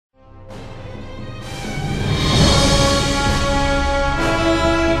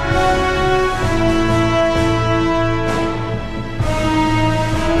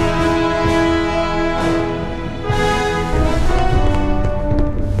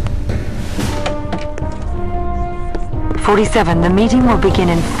47, the meeting will begin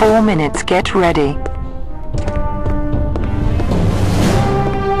in 4 minutes. Get ready.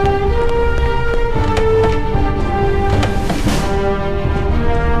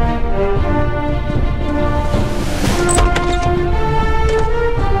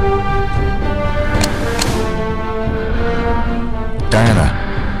 Diana,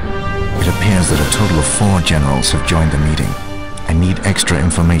 it appears that a total of 4 generals have joined the meeting. I need extra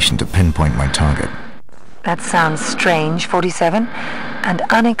information to pinpoint my target. That sounds strange, 47, and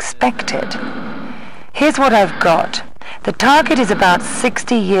unexpected. Here's what I've got. The target is about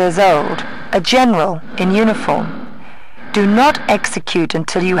 60 years old, a general in uniform. Do not execute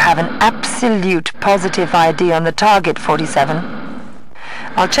until you have an absolute positive ID on the target, 47.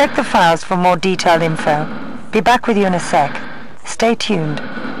 I'll check the files for more detailed info. Be back with you in a sec. Stay tuned.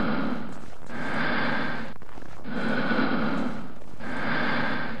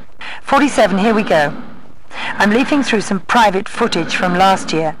 "47, here we go. I'm leafing through some private footage from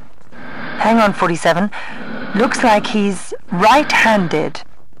last year. Hang on, 47. Looks like he's right-handed.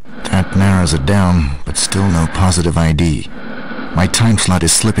 That narrows it down, but still no positive ID. My time slot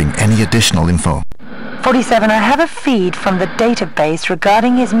is slipping. Any additional info? 47, I have a feed from the database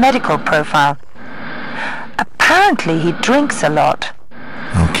regarding his medical profile. Apparently he drinks a lot.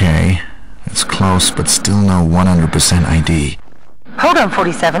 Okay, it's close, but still no 100% ID. Hold on,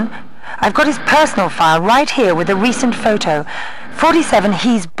 47. I've got his personal file right here with a recent photo. 47,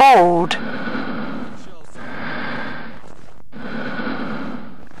 he's bald.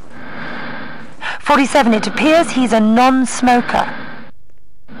 "47, it appears he's a non-smoker.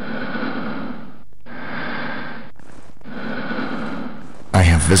 I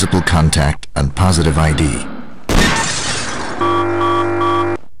have visible contact and positive ID.